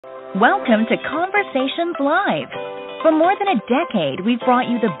Welcome to Conversations Live. For more than a decade, we've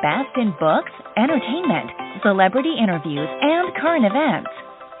brought you the best in books, entertainment, celebrity interviews, and current events.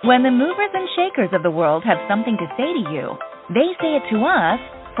 When the movers and shakers of the world have something to say to you, they say it to us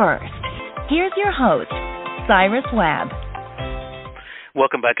first. Here's your host, Cyrus Webb.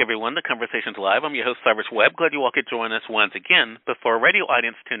 Welcome back, everyone, to Conversations Live. I'm your host, Cyrus Webb. Glad you all could join us once again. But for our radio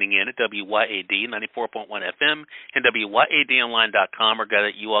audience tuning in at WYAD 94.1 FM and WYADonline.com, we're glad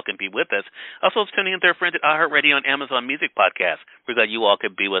that you all can be with us. Also, tuning in to our friends at iHeartRadio and Amazon Music Podcast. We're glad you all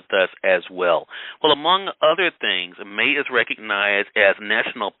could be with us as well. Well, among other things, May is recognized as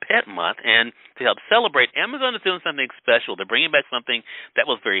National Pet Month, and to help celebrate, Amazon is doing something special. They're bringing back something that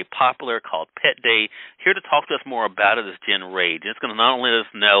was very popular called Pet Day. Here to talk to us more about it is Jenn. It's going to not only let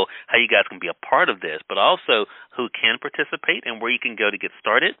us know how you guys can be a part of this, but also who can participate and where you can go to get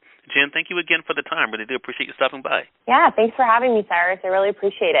started. Jenn, thank you again for the time. Really do appreciate you stopping by. Yeah, thanks for having me, Cyrus. I really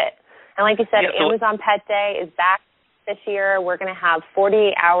appreciate it. And like you said, Amazon Pet Day is back this year. We're going to have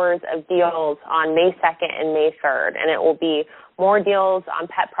 48 hours of deals on May 2nd and May 3rd, and it will be more deals on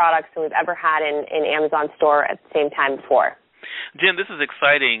pet products than we've ever had in Amazon store at the same time before. Jenn, this is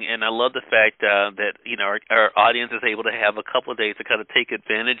exciting, and I love the fact that our audience is able to have a couple of days to kind of take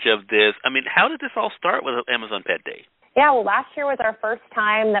advantage of this. I mean, how did this all start with Amazon Pet Day? Yeah, well, last year was our first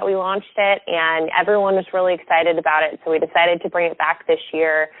time that we launched it, and everyone was really excited about it, so we decided to bring it back this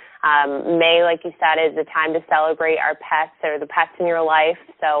year. May, like you said, is the time to celebrate our pets or the pets in your life,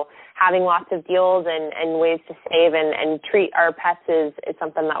 so having lots of deals and ways to save and treat our pets is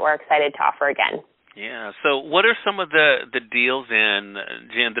something that we're excited to offer again. Yeah. So what are some of the deals, Jenn,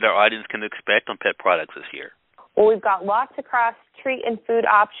 that our audience can expect on pet products this year? Well, we've got lots across treat and food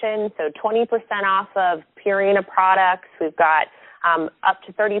options, so 20% off of Purina products. We've got up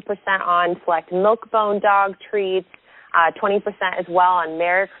to 30% on select Milk-Bone dog treats, 20% as well on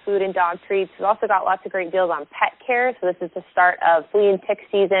Merrick food and dog treats. We've also got lots of great deals on pet care, so this is the start of flea and tick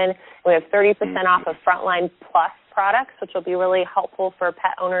season. We have 30% off of Frontline Plus products, which will be really helpful for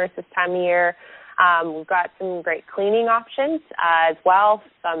pet owners this time of year. We've got some great cleaning options as well,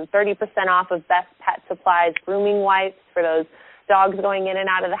 some 30% off of Best Pet Supplies grooming wipes for those dogs going in and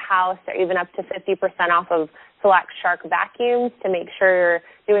out of the house, or even up to 50% off of select Shark vacuums to make sure you're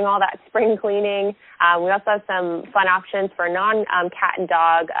doing all that spring cleaning. We also have some fun options for non-cat and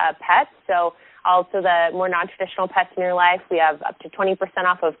dog pets, so also the more non-traditional pets in your life. We have up to 20%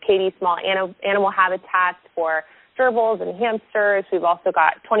 off of Katie's Small Animal Habitats for gerbils and hamsters. We've also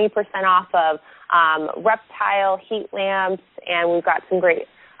got 20% off of reptile heat lamps, and we've got some great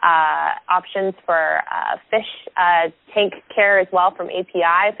options for fish tank care as well from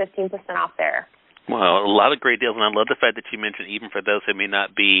API, 15% off there. Well, a lot of great deals, and I love the fact that you mentioned even for those who may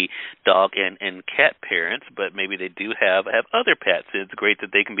not be dog and cat parents, but maybe they do have other pets. It's great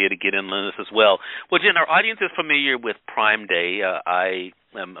that they can be able to get in on this as well. Well, Jenn, our audience is familiar with Prime Day.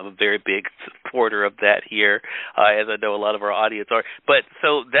 I'm a very big supporter of that here, as I know a lot of our audience are. But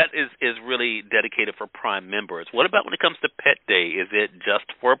so that is really dedicated for Prime members. What about when it comes to Pet Day? Is it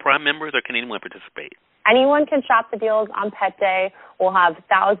just for Prime members, or can anyone participate? Anyone can shop the deals on Pet Day. We'll have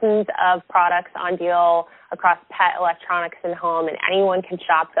thousands of products on deal across pet electronics and home, and anyone can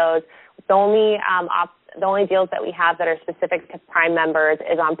shop those. The only deals that we have that are specific to Prime members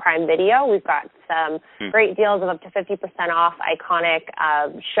is on Prime Video. We've got some great deals of up to 50% off iconic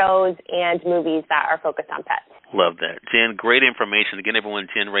shows and movies that are focused on pets. Love that. Jenn, great information. Again, everyone,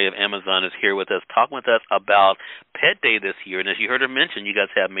 Jenn Ray of Amazon is here with us, talking with us about Pet Day this year. And as you heard her mention, you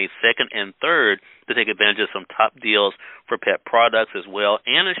guys have May 2nd and 3rd to take advantage of some top deals for pet products as well.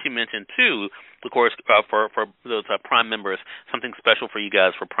 And as she mentioned, too, of course, for those Prime members, something special for you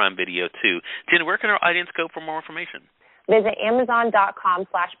guys for Prime Video, too. Jenn, where can our audience go for more information? Visit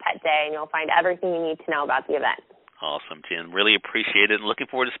Amazon.com/petday, and you'll find everything you need to know about the event. Awesome, Jenn. Really appreciate it, and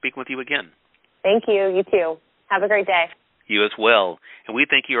looking forward to speaking with you again. Thank you. You too. Have a great day. You as well. And we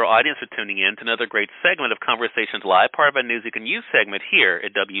thank you, our audience, for tuning in to another great segment of Conversations Live, part of our News You Can Use segment here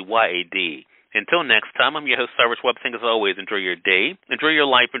at WYAD. Until next time, I'm your host, Cyrus Webb. As always, enjoy your day, enjoy your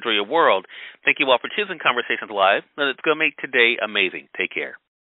life, enjoy your world. Thank you all for choosing Conversations Live. Let's go make today amazing. Take care.